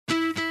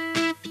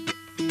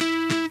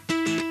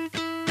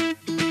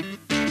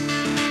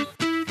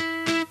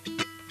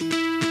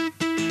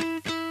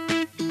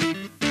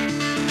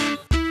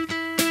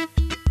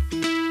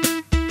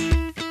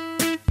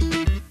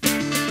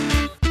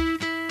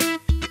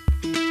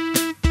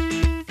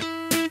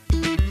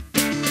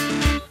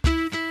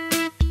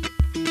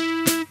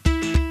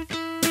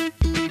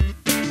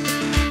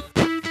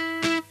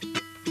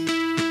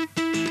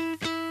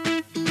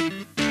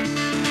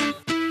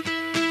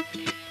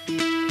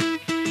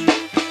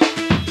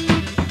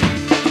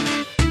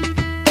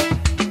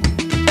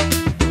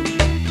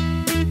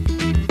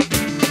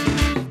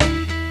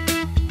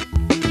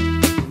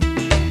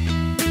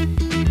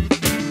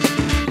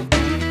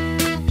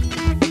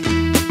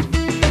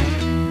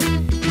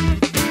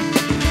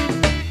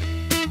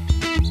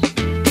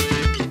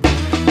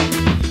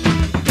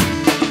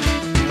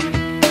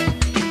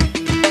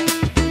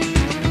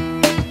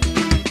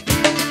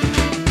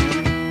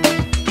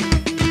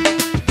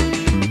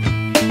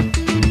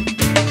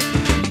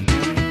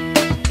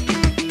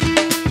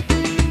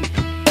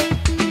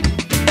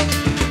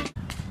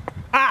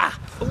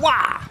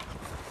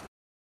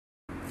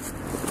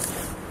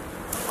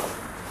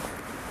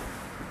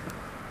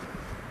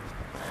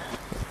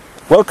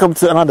Welcome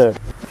to another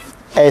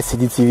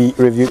SCDTV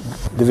review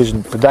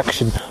division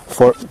production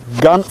for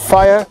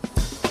Gunfire,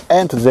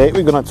 and today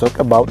we're gonna talk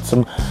about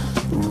some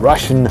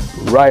Russian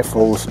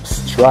rifles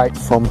straight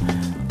from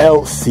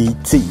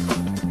LCT.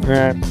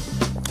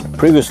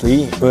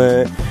 Previously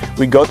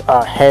we got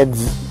our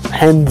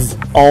hands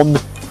on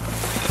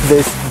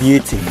this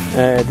beauty.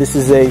 This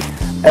is a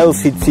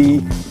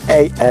LCT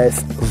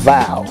AS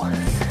VAL.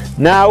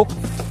 Now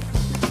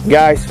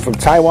guys from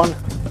Taiwan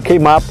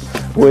came up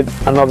with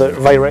another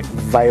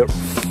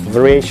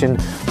variation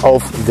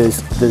of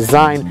this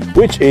design,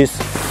 which is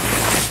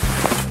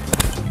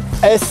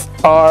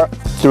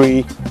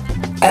SR-3M.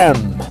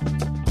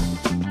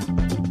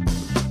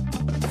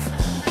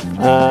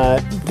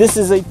 This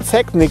is a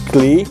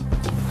technically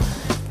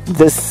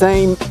the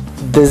same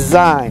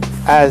design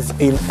as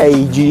in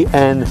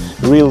AGN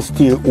Real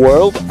Steel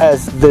World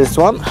as this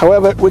one,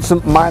 however with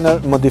some minor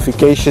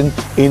modification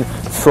in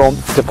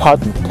front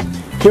department.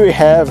 Here we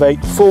have a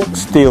full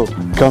steel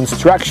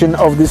construction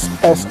of this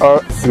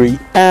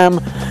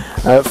SR-3M,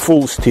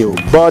 full steel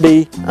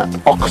body,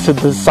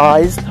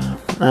 oxidized,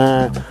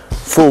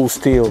 full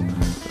steel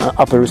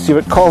upper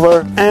receiver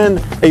cover,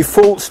 and a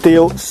full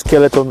steel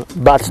skeleton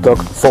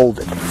buttstock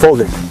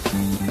folded.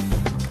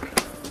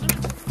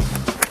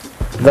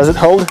 Does it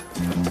hold?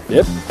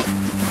 Yep.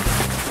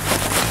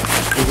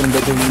 Even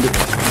better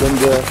than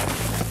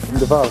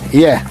the valve.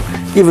 Yeah,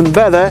 even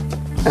better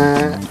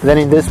than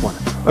in this one.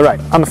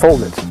 Alright,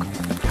 unfold it.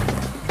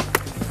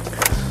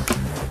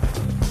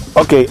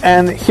 Okay,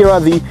 and here are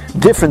the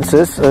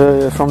differences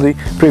from the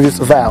previous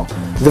valve.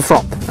 The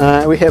front.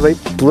 We have a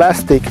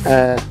plastic,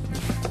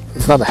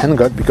 it's not a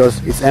handguard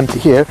because it's empty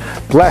here,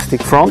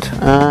 plastic front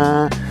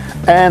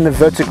and a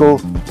vertical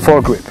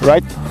foregrip,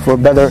 right? For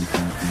better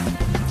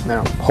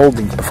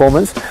holding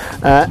performance.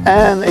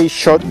 And a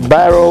short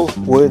barrel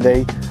with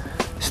a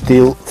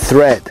steel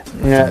thread.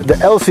 The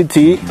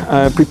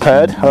LCT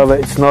prepared, however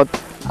it's not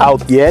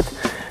out yet,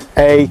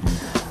 a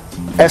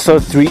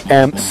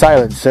SR-3M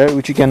silencer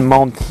which you can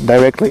mount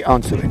directly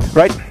onto it,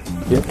 right?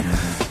 Yeah.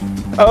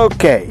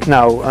 Okay,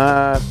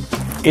 now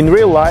in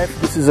real life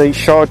this is a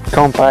short,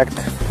 compact,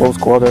 close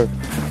quarter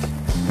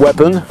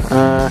weapon,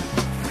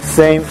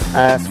 same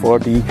as for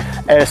the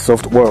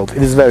airsoft world.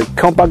 It is very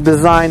compact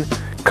design,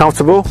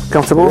 comfortable.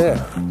 Yeah,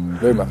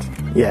 very much.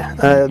 Yeah.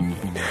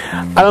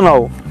 I don't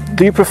know.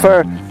 Do you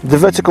prefer the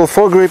vertical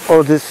foregrip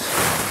or this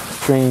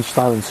strange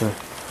silencer?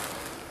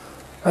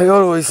 I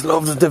always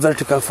loved the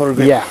vertical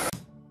foregrip. Yeah.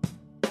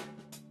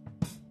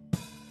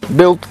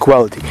 Build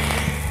quality.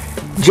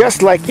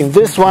 Just like in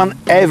this one,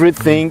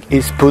 everything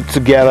is put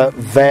together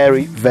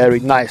very, very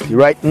nicely,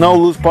 right? No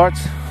loose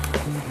parts.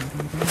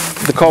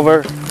 The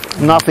cover,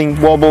 nothing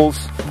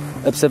wobbles.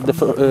 Except the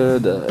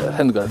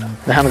handguard.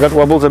 The handguard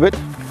wobbles a bit.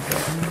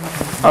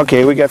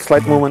 Okay, we got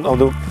slight movement of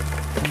the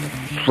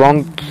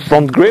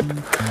front grip.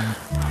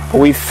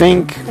 We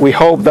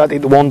hope that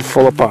it won't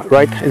fall apart,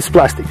 right? It's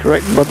plastic,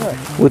 right? But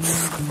with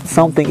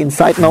something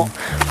inside, no.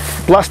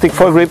 Plastic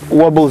foregrip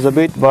wobbles a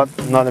bit, but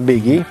not a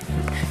biggie.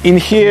 In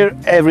here,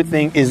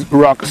 everything is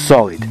rock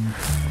solid.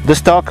 The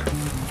stock,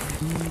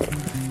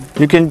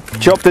 you can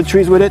chop the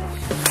trees with it.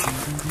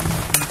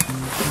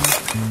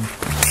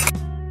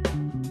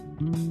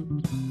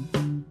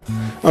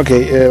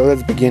 Okay,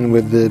 let's begin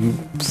with the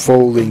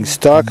folding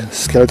stock,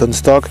 skeleton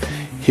stock.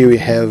 Here we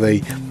have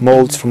a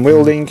molds from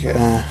welding.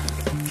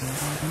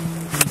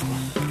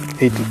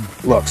 It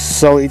looks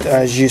solid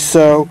as you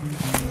saw.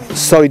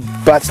 Solid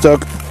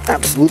buttstock,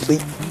 absolutely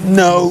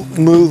no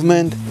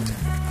movement.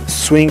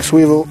 Swing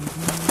swivel.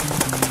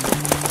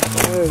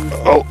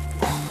 Oh,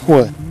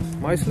 what?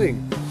 My sling.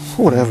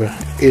 Whatever.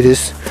 It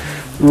is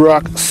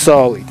rock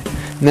solid.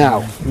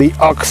 Now the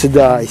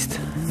oxidized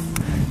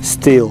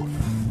steel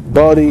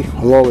body,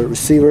 lower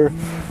receiver,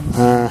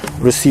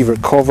 receiver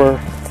cover.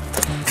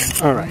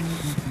 All right.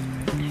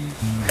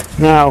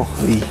 Now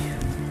the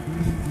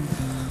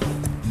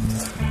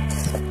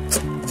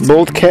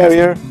bolt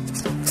carrier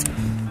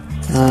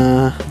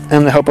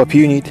and the hop-up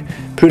unit,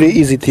 pretty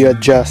easy to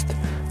adjust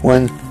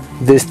when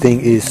this thing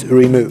is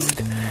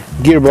removed.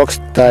 Gearbox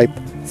type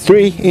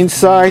 3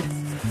 inside,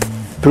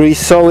 pretty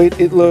solid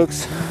it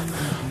looks.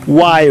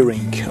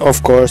 Wiring,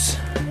 of course,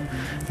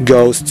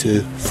 goes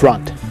to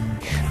front.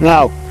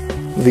 Now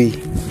the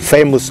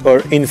famous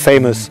or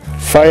infamous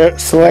fire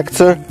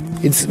selector,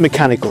 it's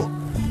mechanical,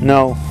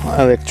 no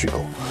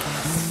electrical.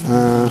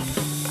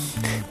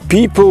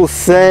 People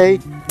say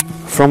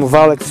from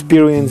VAL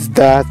experience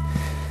that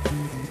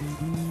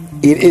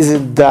it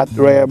isn't that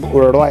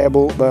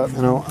reliable, but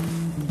you know,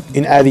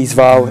 in Addy's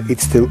VAL it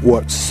still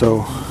works,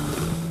 so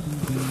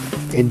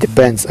it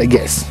depends, I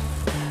guess.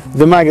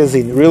 The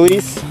magazine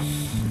release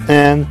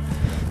and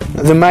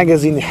the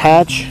magazine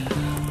hatch.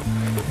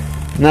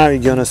 Now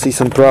you're gonna see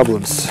some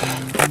problems.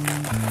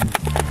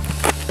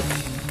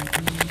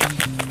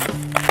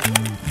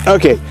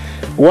 Okay,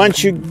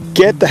 once you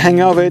get the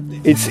hang of it,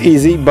 it's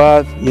easy,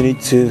 but you need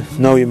to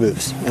know your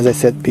moves, as I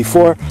said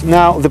before.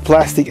 Now the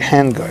plastic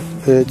handguard.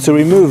 To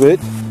remove it,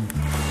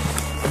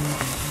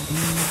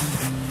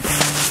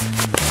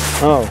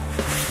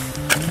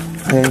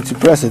 to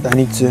press it, I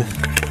need to...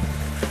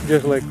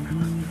 Just like...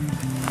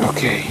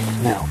 Okay,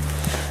 now.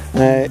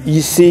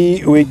 You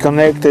see we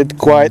connected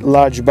quite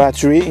large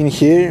battery in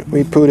here.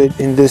 We put it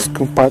in this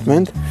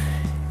compartment.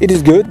 It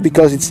is good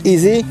because it's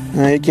easy.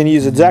 You can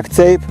use a duct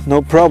tape,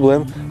 no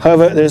problem.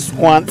 However, there's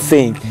one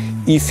thing.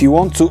 If you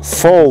want to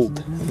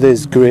fold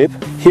this grip,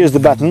 here's the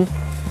button.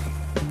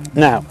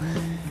 Now,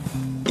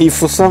 if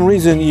for some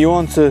reason you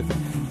want to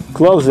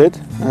close it,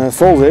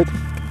 fold it,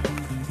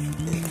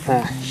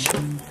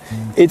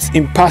 it's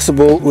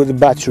impossible with the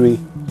battery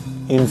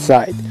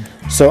inside.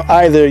 So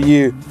either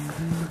you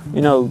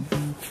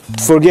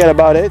forget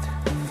about it,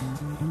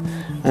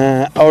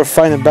 or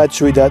find a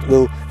battery that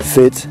will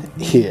fit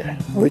here,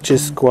 which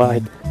is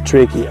quite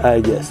tricky,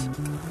 I guess.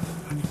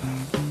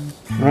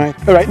 Right.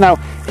 All right. Now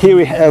here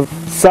we have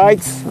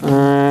sides,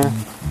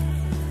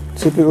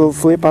 typical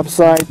flip up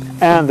side,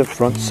 and the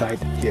front side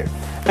here,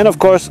 and of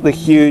course the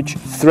huge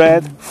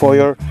thread for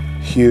your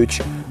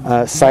huge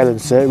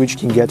silencer, which you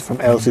can get from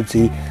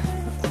LCT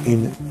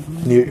in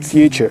near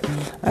future.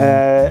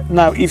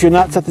 Now, if you're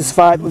not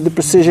satisfied with the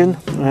precision,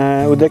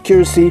 with the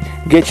accuracy,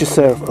 get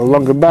yourself a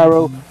longer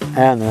barrel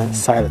and a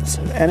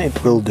silencer, and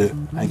it will do,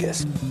 I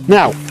guess.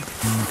 Now,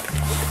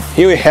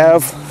 here we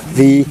have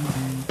the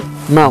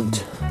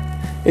mount.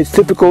 It's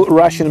typical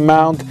Russian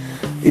mount.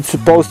 It's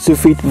supposed to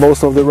fit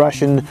most of the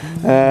Russian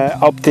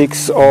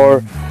optics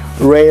or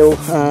rail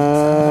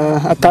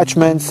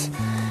attachments.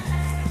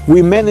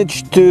 We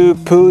managed to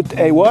put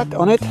a what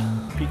on it?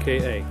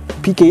 PKA.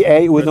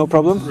 PKA with no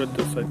problem?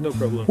 No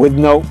problem. With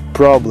no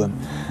problem.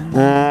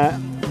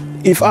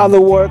 If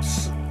other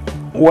works,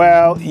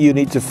 well, you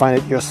need to find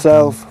it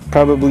yourself.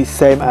 Probably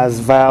same as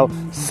Val,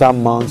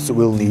 some mounts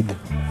will need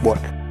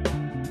work.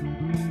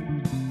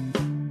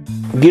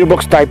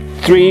 Gearbox type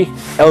 3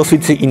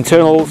 LCT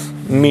internals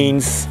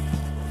means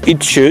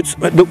it shoots,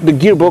 but the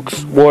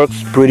gearbox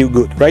works pretty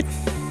good, right?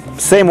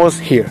 Same was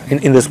here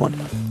in this one.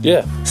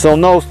 Yeah. So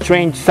no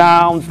strange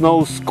sounds,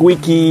 no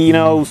squeaky,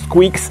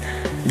 squeaks,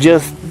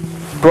 just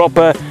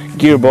proper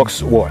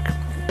gearbox work.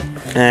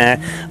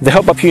 The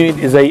hop-up unit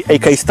is a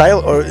AK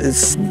style, or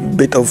it's a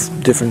bit of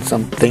different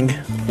something?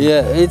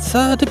 Yeah, it's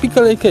a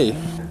typical AK.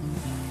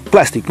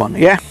 Plastic one,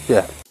 yeah?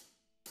 Yeah.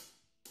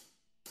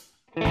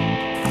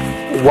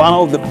 One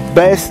of the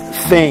best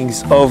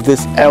things of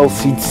this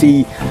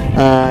LCT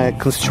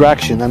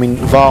construction, I mean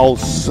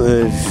Val's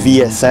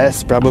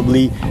VSS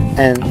probably,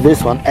 and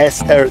this one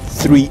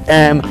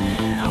SR-3M,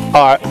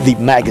 are the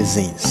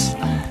magazines.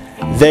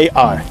 They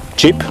are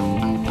cheap,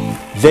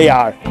 they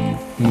are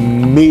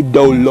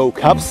middle-low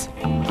caps,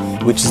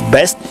 which is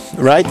best,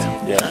 right?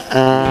 Yeah.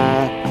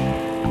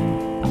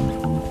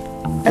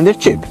 And they're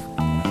cheap,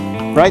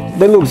 right?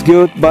 They look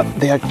good, but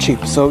they are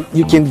cheap, so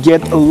you can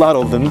get a lot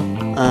of them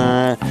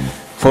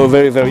for a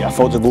very, very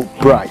affordable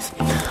price.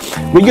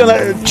 We're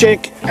gonna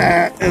check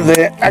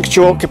the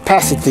actual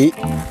capacity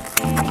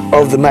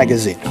of the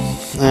magazine.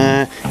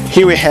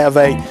 Here we have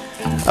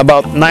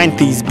about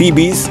 90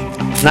 BBs,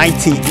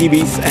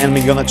 and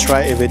we're gonna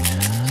try if it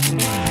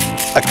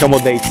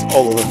accommodates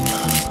all of them.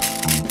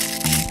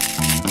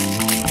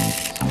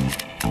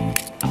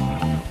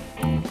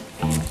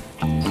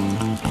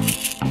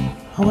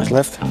 How much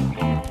left?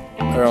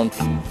 Around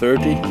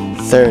 30.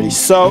 30.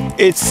 So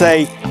it's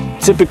a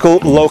typical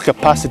low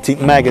capacity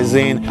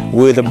magazine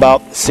with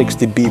about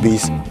 60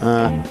 BBs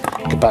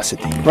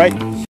capacity, right?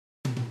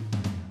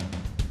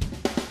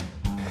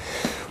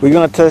 We're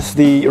gonna test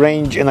the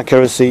range and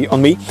accuracy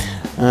on me.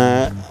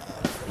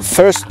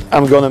 First,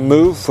 I'm gonna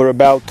move for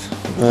about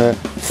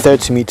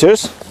 30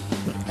 meters,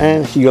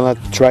 and he's gonna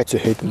try to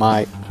hit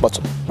my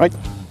bottom, right?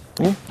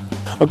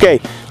 Okay,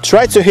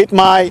 try to hit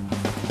my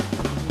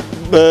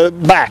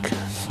back,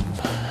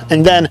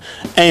 and then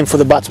aim for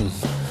the bottom.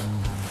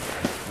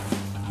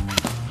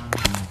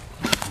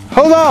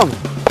 Hold on!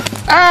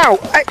 Ow!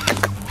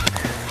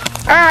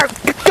 Ow!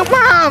 Come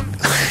on!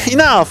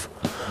 Enough!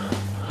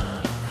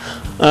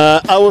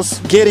 I was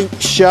getting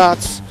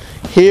shots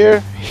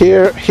here,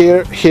 here,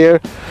 here,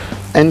 here,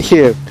 and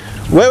here.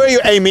 Where were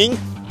you aiming?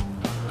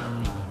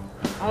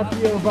 At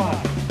your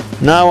back.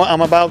 Now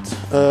I'm about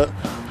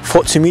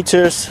 40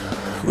 meters.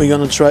 We're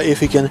gonna try if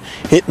he can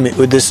hit me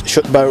with this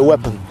shot barrel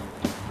weapon.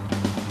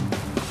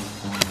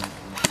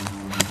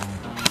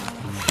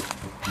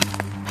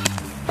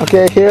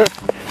 Okay, here,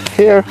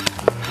 here.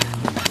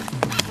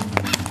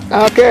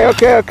 Okay.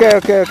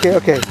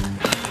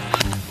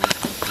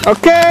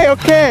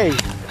 Okay.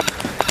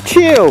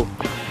 Chill.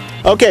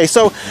 Okay,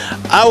 so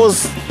I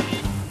was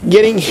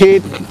getting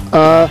hit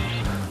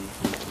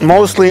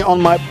mostly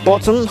on my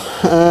bottom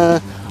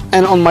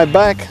and on my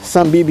back.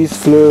 Some BBs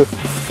flew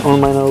on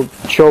my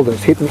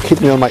shoulders,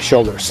 hit me on my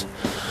shoulders.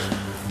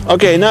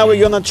 Okay, now we're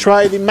gonna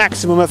try the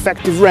maximum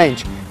effective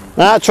range.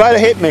 Now try to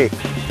hit me.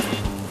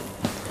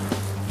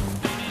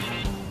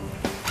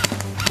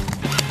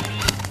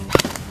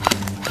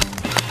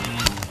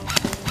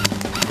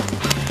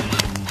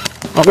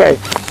 Okay.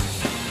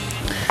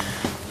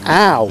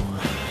 Ow.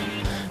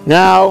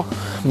 Now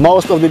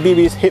most of the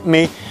BBs hit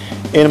me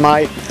in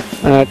my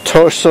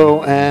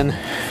torso and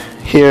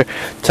here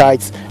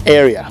tight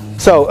area.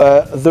 So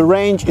the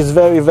range is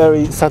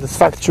very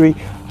satisfactory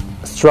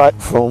straight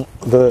from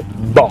the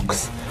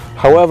box.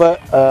 However,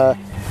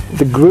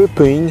 the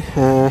grouping,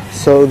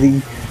 so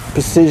the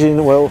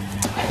precision, well,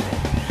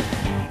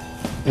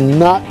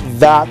 not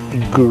that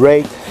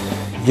great.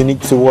 You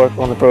need to work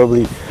on a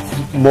probably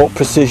more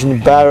precision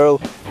barrel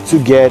to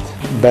get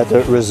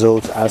better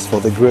results as for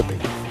the gripping.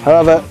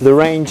 However, the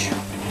range,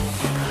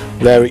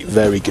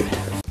 very good.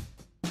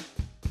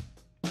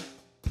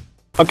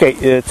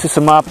 Okay, to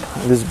sum up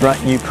this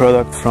brand new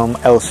product from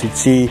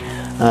LCT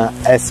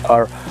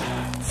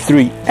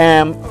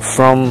SR-3M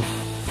from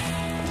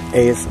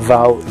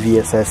AS-VAL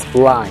VSS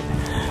line.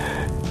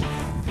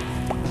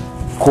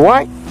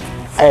 Quite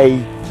a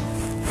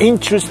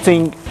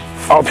interesting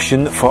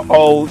option for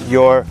all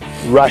your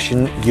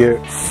Russian gear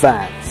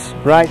fans,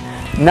 right?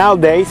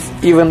 Nowadays,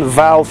 even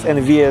valves and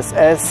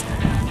VSS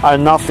are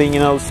nothing,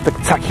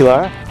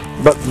 spectacular,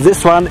 but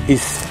this one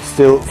is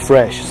still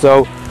fresh,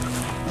 so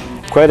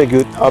quite a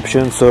good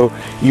option. So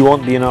you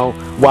won't be,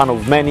 one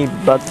of many,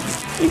 but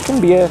it can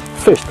be a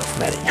first of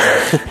many.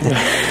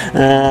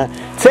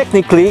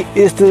 Technically,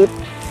 it's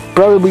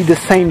probably the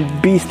same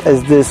beast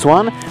as this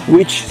one,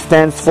 which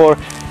stands for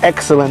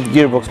excellent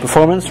gearbox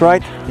performance,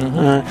 right?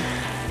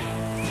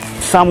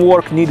 Some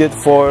work needed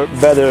for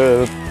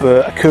better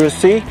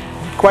accuracy,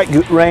 quite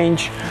good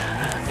range,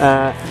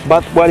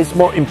 but what is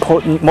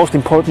most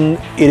important,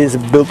 it is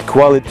build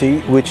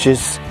quality, which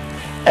is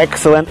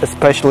excellent,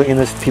 especially in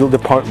the steel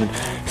department.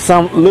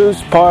 Some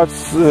loose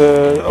parts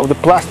of the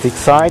plastic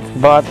side,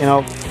 but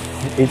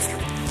it's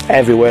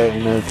everywhere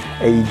in the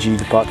AEG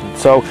department.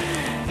 So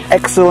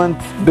excellent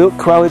build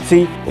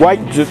quality, quite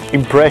good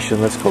impression,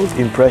 let's call it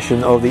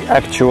impression of the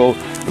actual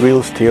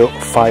real steel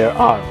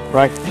firearm,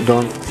 right?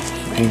 Don't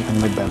aim on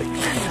my belly.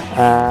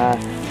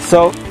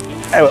 So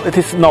it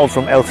is known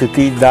from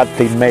LCT that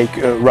they make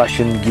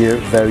Russian gear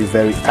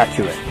very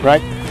accurate,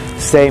 right?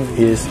 Same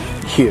is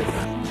here.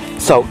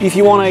 So if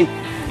you want a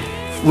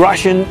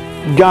Russian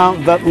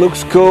gun that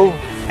looks cool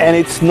and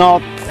it's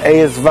not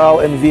AS-VAL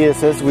and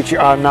VSS, which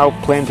are now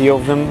plenty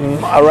of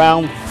them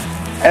around,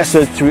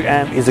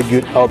 SR-3M is a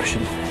good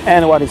option.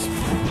 And what is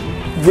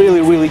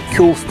really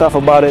cool stuff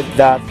about it,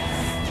 that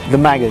the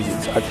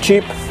magazines are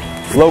cheap,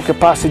 low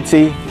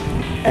capacity,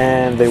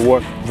 and they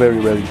work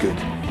very good.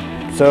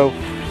 So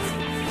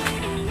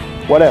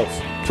what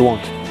else do you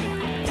want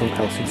from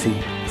LCT,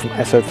 from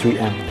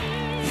SR-3M?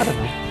 I don't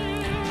know.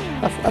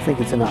 I think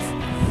it's enough.